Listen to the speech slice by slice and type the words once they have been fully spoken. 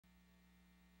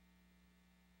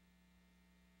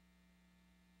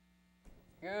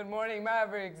Good morning,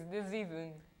 Mavericks. This is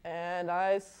Ethan. And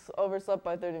I overslept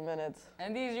by 30 minutes.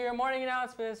 And these are your morning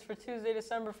announcements for Tuesday,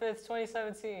 December 5th,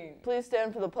 2017. Please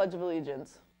stand for the Pledge of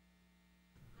Allegiance.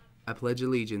 I pledge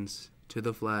allegiance to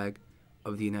the flag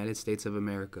of the United States of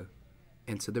America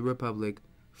and to the republic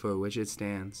for which it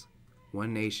stands,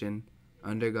 one nation,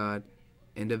 under God,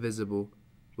 indivisible,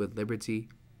 with liberty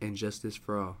and justice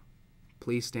for all.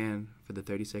 Please stand for the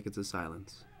 30 seconds of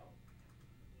silence.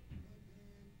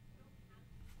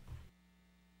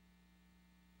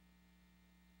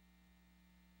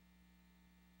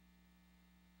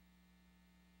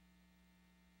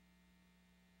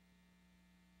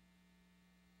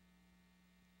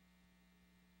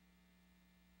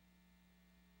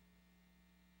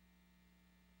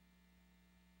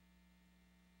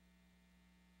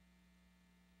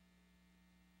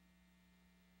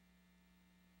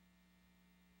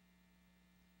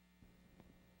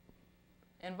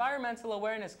 Environmental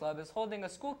Awareness Club is holding a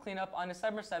school cleanup on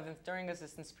December 7th during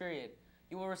assistance period.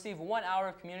 You will receive 1 hour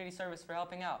of community service for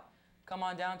helping out. Come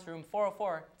on down to room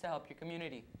 404 to help your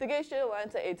community. The Gay Straight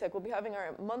Alliance at ATEC will be having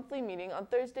our monthly meeting on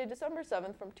Thursday, December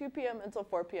 7th from 2 p.m. until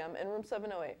 4 p.m. in room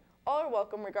 708. All are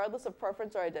welcome regardless of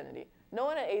preference or identity. No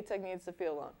one at ATEC needs to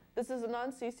feel alone. This is a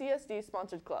non-CCSD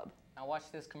sponsored club. Now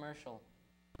watch this commercial.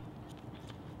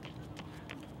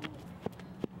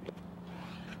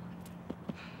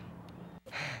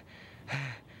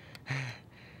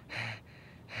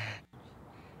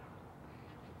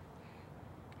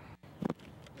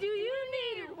 Do you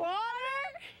need water?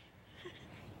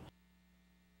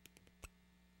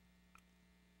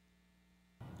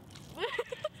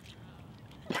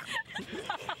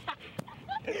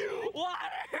 Water!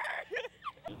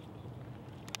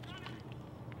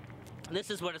 This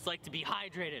is what it's like to be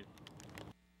hydrated.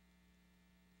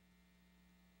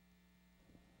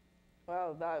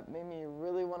 Wow, that made me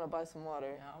really want to buy some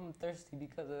water. Yeah, I'm thirsty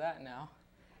because of that now.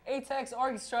 ATEC's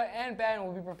orchestra and band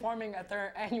will be performing at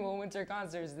their annual winter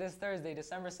concerts this Thursday,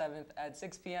 December 7th at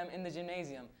 6 p.m. in the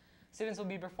gymnasium. Students will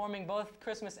be performing both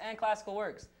Christmas and classical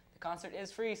works. The concert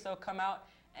is free, so come out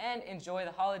and enjoy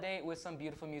the holiday with some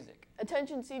beautiful music.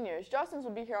 Attention seniors, Jostens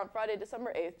will be here on Friday,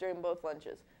 December 8th during both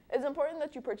lunches. It is important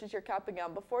that you purchase your cap and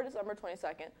gown before December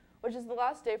 22nd, which is the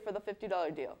last day for the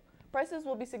 $50 deal. Prices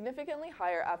will be significantly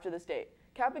higher after this date.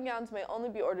 Cap and gowns may only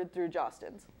be ordered through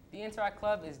Jostens. The Interact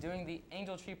Club is doing the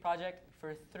Angel Tree Project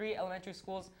for 3 elementary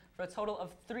schools for a total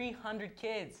of 300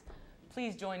 kids.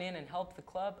 Please join in and help the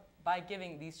club by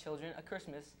giving these children a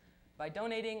Christmas by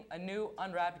donating a new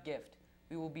unwrapped gift.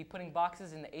 We will be putting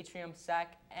boxes in the atrium,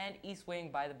 sack, and east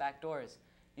wing by the back doors.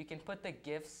 You can put the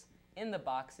gifts in the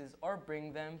boxes or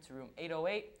bring them to room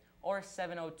 808 or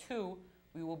 702.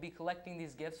 We will be collecting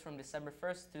these gifts from December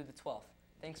 1st through the 12th.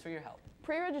 Thanks for your help.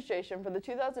 Pre-registration for the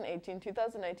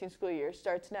 2018-2019 school year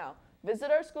starts now.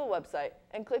 Visit our school website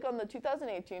and click on the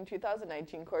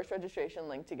 2018-2019 course registration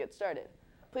link to get started.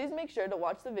 Please make sure to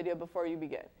watch the video before you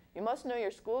begin. You must know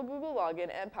your school Google login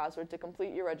and password to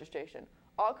complete your registration.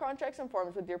 All contracts and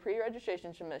forms with your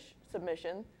pre-registration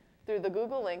submission through the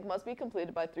Google link must be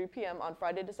completed by 3 p.m. on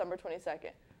Friday, December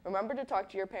 22nd. Remember to talk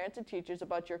to your parents and teachers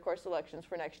about your course selections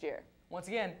for next year. Once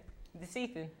again, this is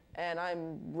Ethan. And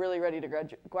I'm really ready to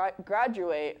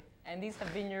graduate. And these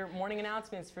have been your morning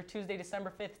announcements for Tuesday,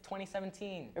 December 5th,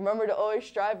 2017. Remember to always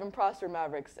strive and prosper,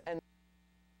 Mavericks. And